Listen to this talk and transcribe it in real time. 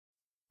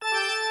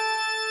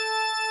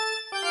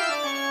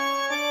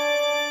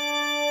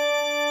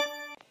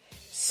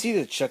Seed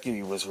of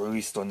Chucky was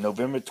released on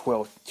November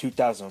 12th,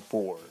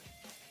 2004,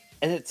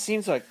 and it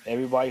seems like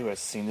everybody who has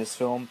seen this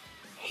film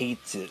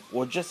hates it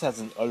or just has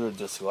an utter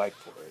dislike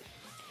for it.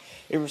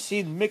 It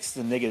received mixed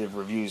and negative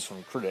reviews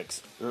from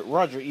critics, with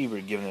Roger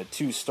Ebert giving it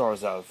 2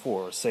 stars out of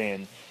 4,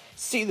 saying,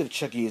 Seed of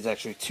Chucky is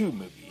actually 2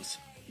 movies,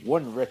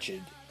 one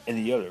wretched and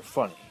the other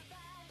funny.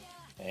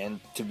 And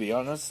to be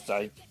honest,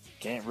 I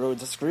can't really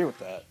disagree with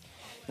that.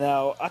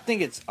 Now, I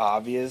think it's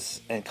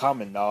obvious and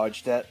common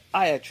knowledge that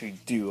I actually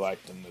do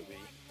like the movie.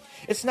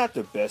 It's not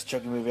the best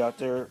Chucky movie out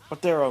there,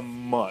 but there are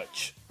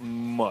much,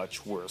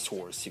 much worse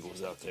horror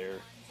sequels out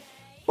there.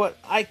 But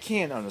I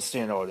can't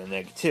understand all the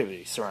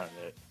negativity surrounding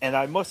it, and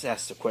I must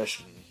ask the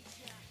question,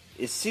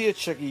 is Seed of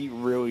Chucky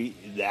really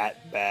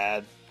that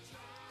bad?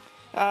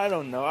 I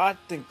don't know, I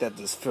think that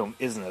this film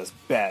isn't as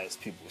bad as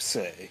people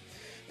say,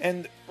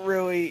 and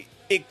really,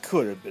 it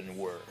could have been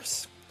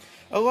worse.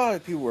 A lot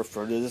of people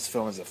refer to this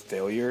film as a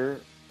failure,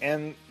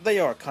 and they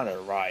are kinda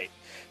right.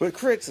 With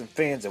critics and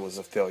fans it was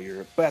a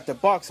failure, but at the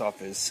box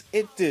office,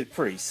 it did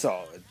pretty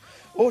solid.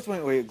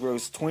 Ultimately, it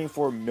grossed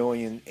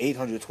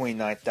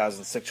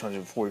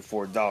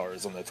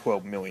 $24,829,644 on the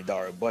 $12 million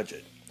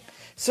budget.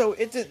 So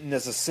it didn't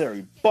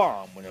necessarily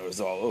bomb when it was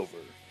all over.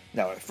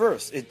 Now at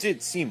first, it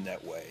did seem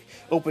that way,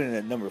 opening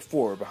at number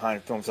 4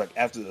 behind films like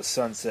After the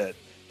Sunset,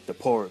 The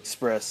Polar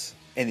Express,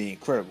 and The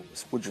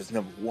Incredibles, which was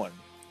number 1.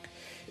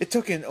 It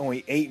took in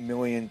only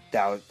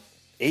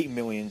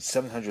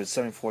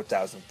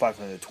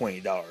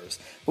 $8,774,520,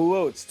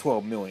 below its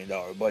 $12 million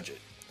budget.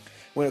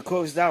 When it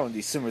closed out on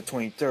December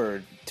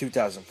 23rd,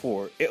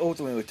 2004, it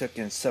ultimately took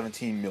in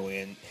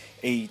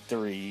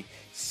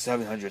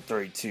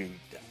 $17,083,732,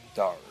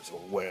 or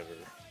whatever.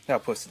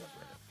 That puts the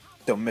number in it,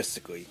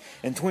 domestically,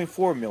 and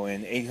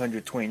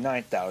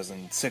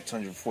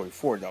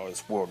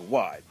 $24,829,644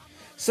 worldwide.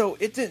 So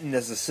it didn't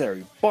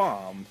necessarily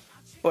bomb,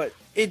 but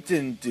it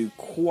didn't do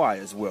quite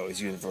as well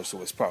as Universal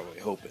was probably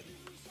hoping.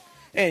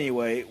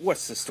 Anyway,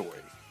 what's the story?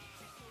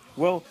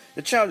 Well,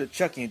 the child of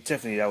Chucky and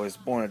Tiffany that was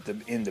born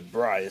in The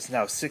Bride is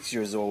now 6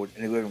 years old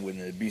and living with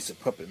an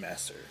abusive puppet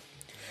master.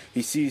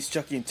 He sees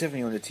Chucky and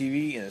Tiffany on the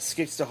TV and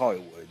escapes to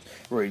Hollywood,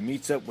 where he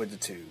meets up with the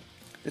two.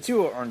 The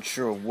two are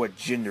unsure of what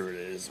gender it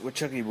is, with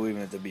Chucky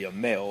believing it to be a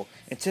male,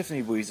 and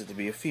Tiffany believes it to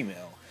be a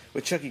female,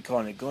 with Chucky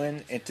calling it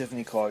Glenn and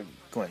Tiffany calling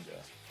it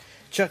Glenda.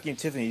 Chucky and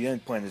Tiffany then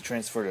plan to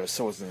transfer their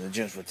souls into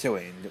Jennifer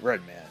Tilly and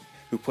Redman,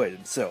 who play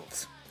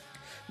themselves.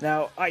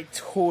 Now, I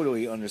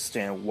totally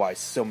understand why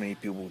so many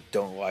people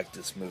don't like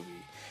this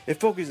movie.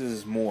 It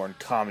focuses more on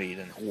comedy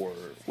than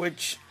horror,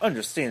 which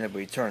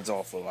understandably turns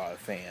off a lot of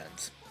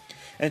fans.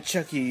 And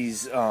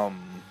Chucky's,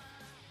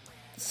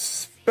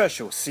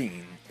 special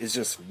scene is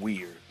just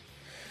weird.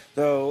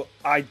 Though,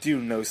 I do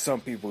know some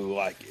people who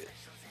like it.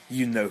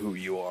 You know who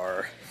you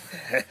are.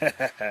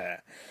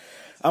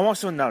 I'm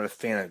also not a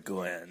fan of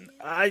Glenn.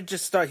 I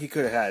just thought he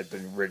could have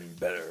been written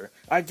better.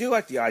 I do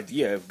like the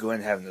idea of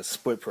Glenn having a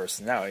split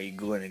personality,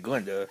 Glenn and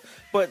Glenda,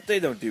 but they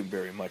don't do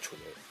very much with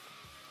it.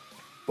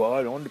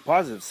 But on the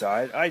positive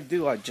side, I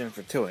do like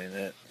Jennifer Tilly in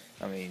it.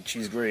 I mean,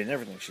 she's great in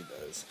everything she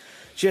does.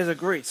 She has a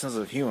great sense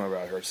of humor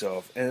about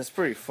herself, and it's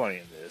pretty funny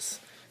in this.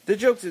 The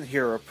jokes in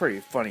here are pretty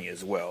funny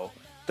as well.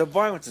 The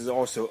violence is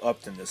also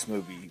upped in this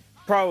movie,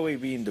 probably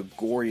being the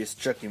goriest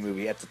Chucky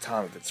movie at the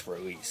time of its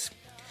release.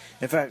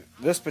 In fact,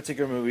 this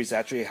particular movie is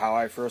actually how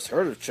I first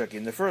heard of Chucky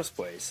in the first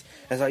place,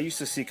 as I used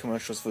to see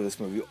commercials for this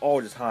movie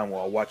all the time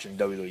while watching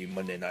WWE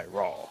Monday Night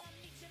Raw.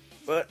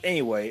 But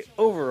anyway,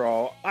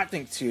 overall, I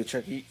think Seed of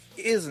Chucky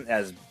isn't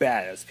as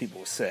bad as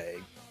people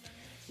say.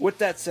 With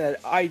that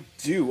said, I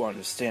do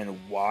understand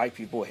why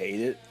people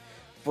hate it,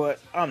 but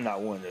I'm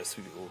not one of those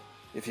people.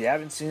 If you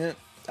haven't seen it,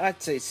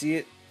 I'd say see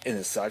it and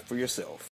decide for yourself.